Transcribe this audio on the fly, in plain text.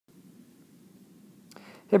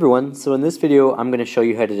Hey everyone, so in this video I'm going to show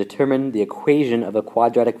you how to determine the equation of a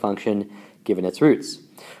quadratic function given its roots.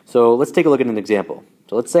 So let's take a look at an example.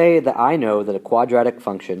 So let's say that I know that a quadratic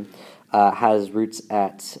function has roots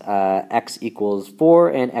at x equals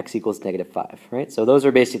 4 and x equals -5, right? So those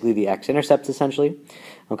are basically the x-intercepts essentially,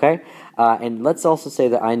 okay? And let's also say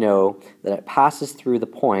that I know that it passes through the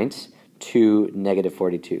point to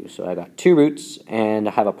 -42. So I got two roots and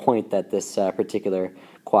I have a point that this particular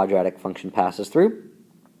quadratic function passes through.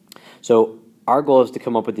 So our goal is to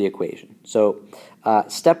come up with the equation. So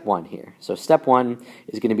step one here. So step one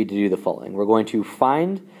is going to be to do the following. We're going to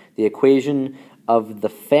find the equation of the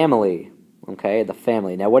family. Okay, the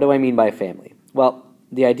family. Now what do I mean by family? Well,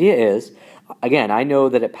 the idea is, again, I know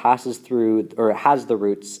that it passes through, or it has the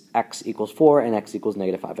roots x equals 4 and x equals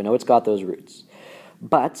 -5. I know it's got those roots.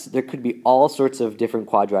 But there could be all sorts of different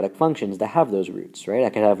quadratic functions that have those roots, right? I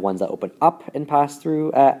could have ones that open up and pass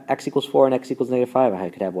through x equals 4 and x equals -5. I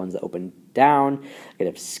could have ones that open down. I could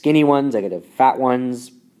have skinny ones. I could have fat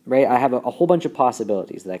ones, right? I have a whole bunch of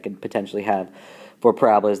possibilities that I could potentially have for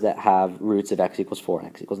parabolas that have roots of x equals 4 and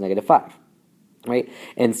x equals -5, right?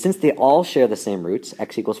 And since they all share the same roots,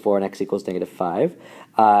 x equals 4 and x equals -5,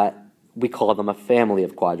 we call them a family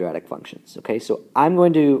of quadratic functions. Okay, so I'm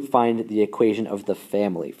going to find the equation of the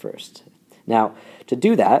family first. Now, to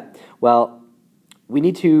do that, well, we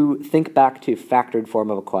need to think back to factored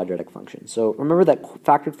form of a quadratic function. So remember that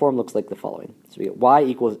factored form looks like the following. So we get y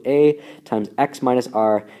equals a times x minus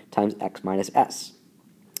r times x minus s.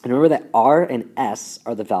 And remember that r and s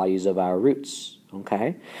are the values of our roots.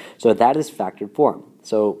 Okay, so that is factored form.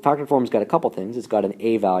 So factored form's got a couple things. It's got an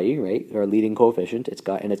a value, right, or a leading coefficient. It's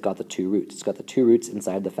got the two roots. It's got the two roots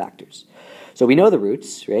inside the factors. So we know the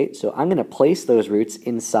roots, right? So I'm going to place those roots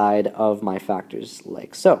inside of my factors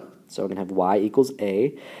like so. So we're going to have y equals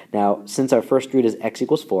a. Now, since our first root is x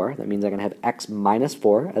equals 4, that means I'm going to have x minus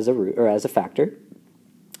 4 as a root, or as a factor.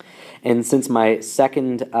 And since my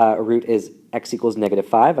second root is x equals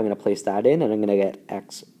 -5, I'm going to place that in, and I'm going to get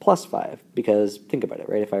x plus 5. Because, think about it,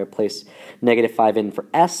 right? If I place -5 in for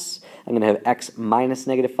s, I'm going to have x minus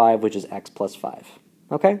 -5, which is x plus 5.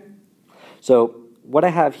 Okay? So, what I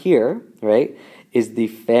have here, right, is the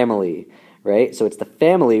family, right? So it's the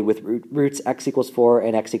family with roots x equals 4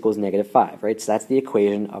 and x equals -5, right? So that's the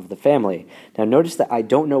equation of the family. Now notice that I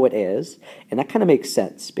don't know what a is, and that kind of makes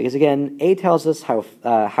sense, because again, a tells us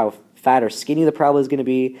how fat or skinny the parabola is going to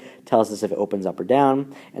be, tells us if it opens up or down,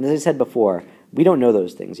 and as I said before, we don't know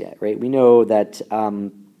those things yet, right? We know that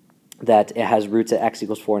that it has roots at x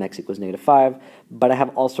equals 4 and x equals -5, but I have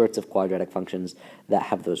all sorts of quadratic functions that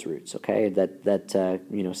have those roots, okay? That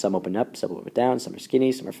you know, some open up, some open down, some are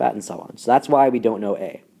skinny, some are fat, and so on. So that's why we don't know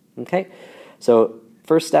a, okay? So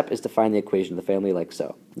first step is to find the equation of the family like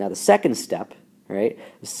so. Now the second step, right?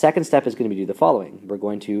 The second step is going to be do the following. We're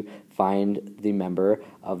going to find the member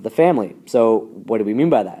of the family. So what do we mean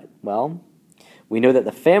by that? Well, we know that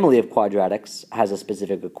the family of quadratics has a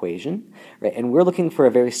specific equation, right? And we're looking for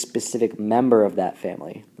a very specific member of that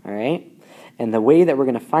family, all right? And the way that we're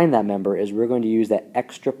going to find that member is we're going to use that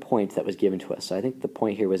extra point that was given to us. So I think the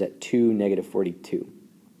point here was at 2, -42.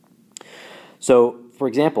 So, for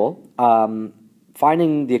example,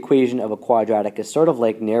 finding the equation of a quadratic is sort of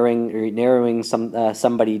like narrowing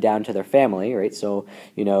somebody down to their family, right? So,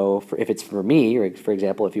 you know, if it's for me, or for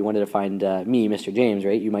example, if you wanted to find me, Mr. James,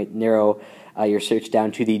 right, you might narrow your search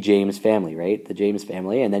down to the James family, right? The James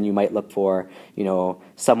family, and then you might look for, you know,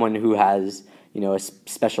 someone who has, you know, a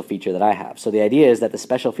special feature that I have. So the idea is that the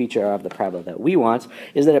special feature of the parabola that we want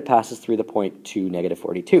is that it passes through the point to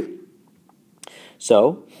 -42.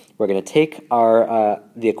 So we're going to take our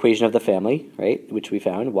the equation of the family, right, which we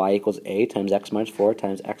found, y equals a times x minus 4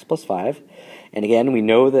 times x plus 5. And again, we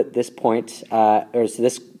know that this point,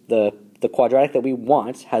 the quadratic that we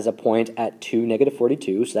want has a point at 2,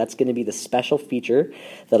 -42. So that's going to be the special feature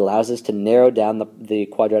that allows us to narrow down the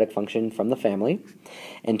quadratic function from the family.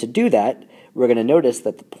 And to do that, we're going to notice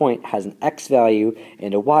that the point has an x value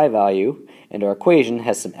and a y value, and our equation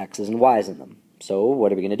has some x's and y's in them. So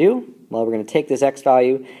what are we going to do? Well, we're going to take this x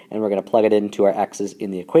value and we're going to plug it into our x's in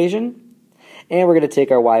the equation, and we're going to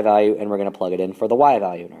take our y value and we're going to plug it in for the y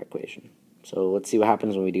value in our equation. So let's see what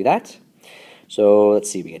happens when we do that. So let's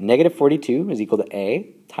see, we get -42 is equal to a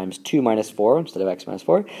times 2 minus 4 instead of x minus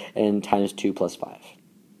 4, and times 2 plus 5.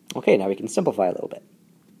 Okay, now we can simplify a little bit.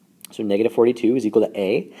 So -42 is equal to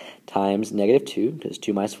a times -2, because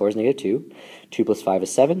 2 minus 4 is -2. 2 plus 5 is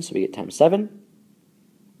 7, so we get times 7.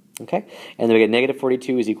 Okay, and then we get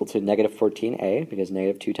 -42 is equal to -14a, because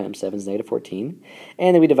 -2 times 7 is -14.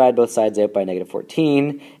 And then we divide both sides out by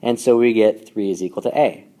 -14, and so we get 3 is equal to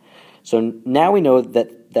a. So now we know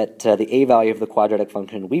that that the a value of the quadratic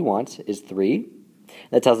function we want is 3.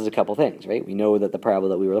 That tells us a couple things, right? We know that the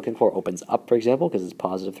parabola that we were looking for opens up, for example, because it's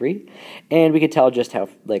positive 3. And we can tell just how,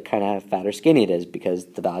 kind of how fat or skinny it is because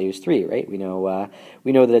the value is 3, right? We know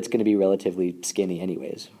that it's going to be relatively skinny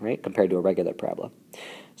anyways, right, compared to a regular parabola.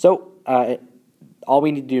 So all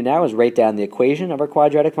we need to do now is write down the equation of our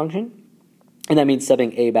quadratic function. And that means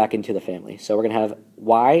subbing a back into the family. So we're going to have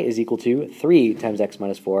y is equal to 3 times x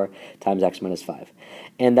minus 4 times x minus 5.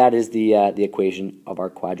 And that is the equation of our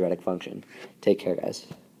quadratic function. Take care, guys.